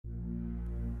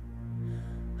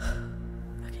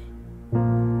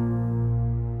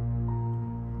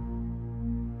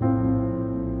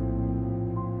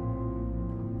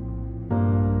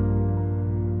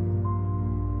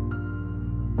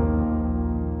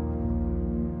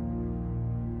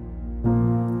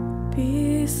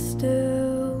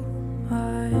still,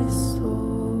 my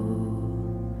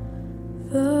soul.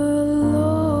 The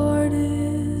Lord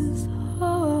is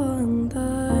on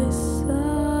thy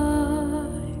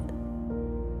side.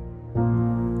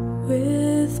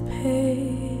 With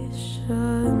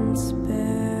patience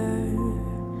bear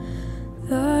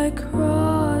thy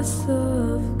cross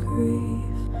of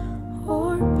grief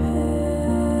or pain.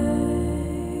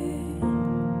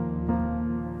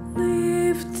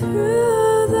 Leave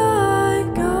to thy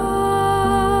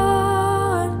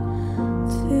God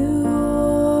to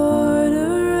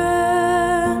order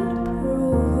and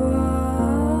provide.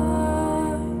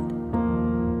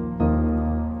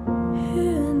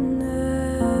 In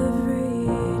every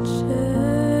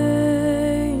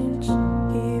change,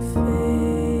 He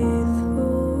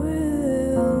faithful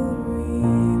will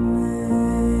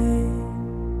remain.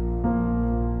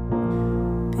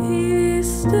 Be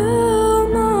still,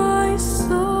 my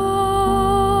soul,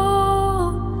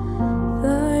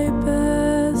 thy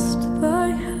best, thy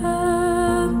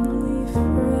heavenly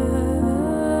friend.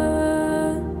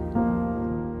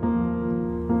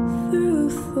 Through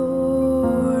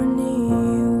thorny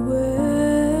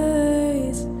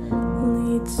ways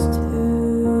leads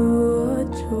to a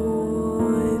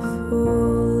joyful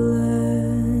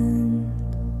end.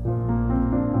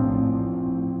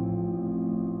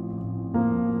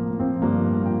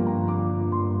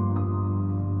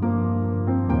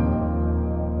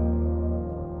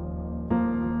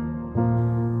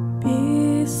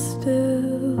 Be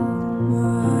still,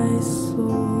 my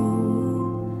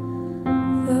soul,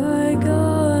 thy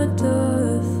God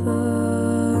doth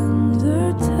undertake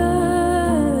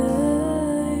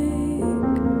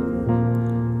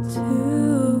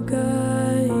to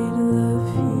guide the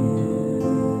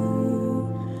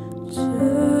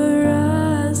future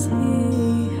as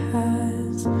He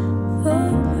has the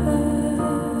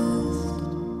past.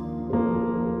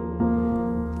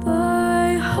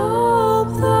 Thy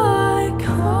hope, thy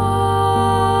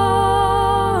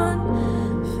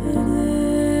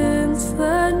confidence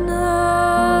that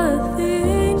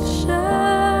nothing shake.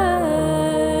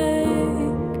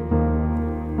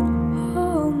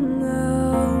 Oh,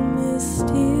 now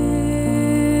mysterious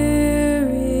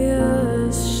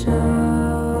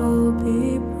shall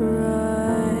be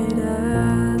bright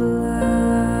at last.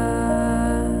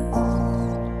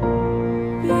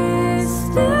 Be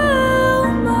still,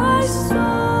 my soul,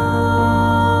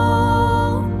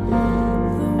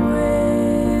 the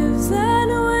waves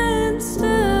and winds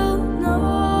still know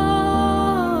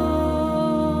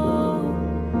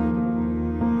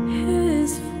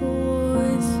His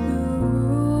voice who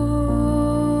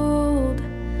ruled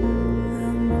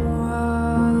them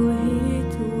while He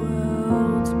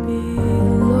dwelt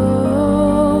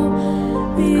below.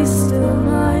 Be still,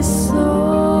 my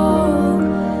soul,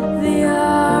 the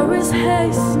hour is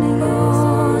hastening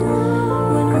on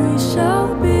when we shall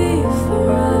be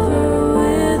forever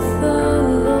with the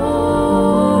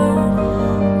Lord.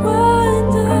 When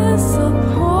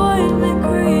disappointment,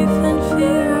 grief, and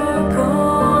fear are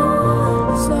gone,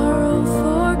 sorrow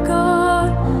forgot,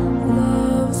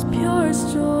 love's purest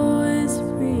joys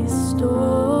restored.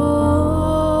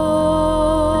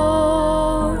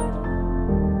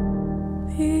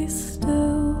 Be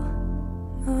still,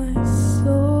 my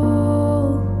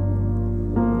soul,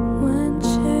 when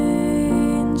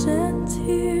change and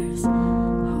tears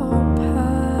are past,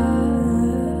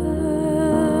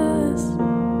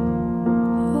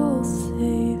 all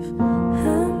safe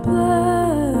and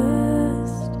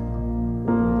blessed,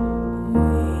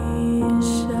 we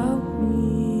shall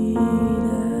meet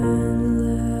at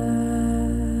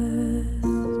last.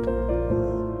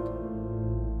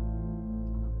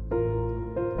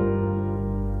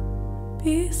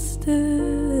 Be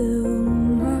still,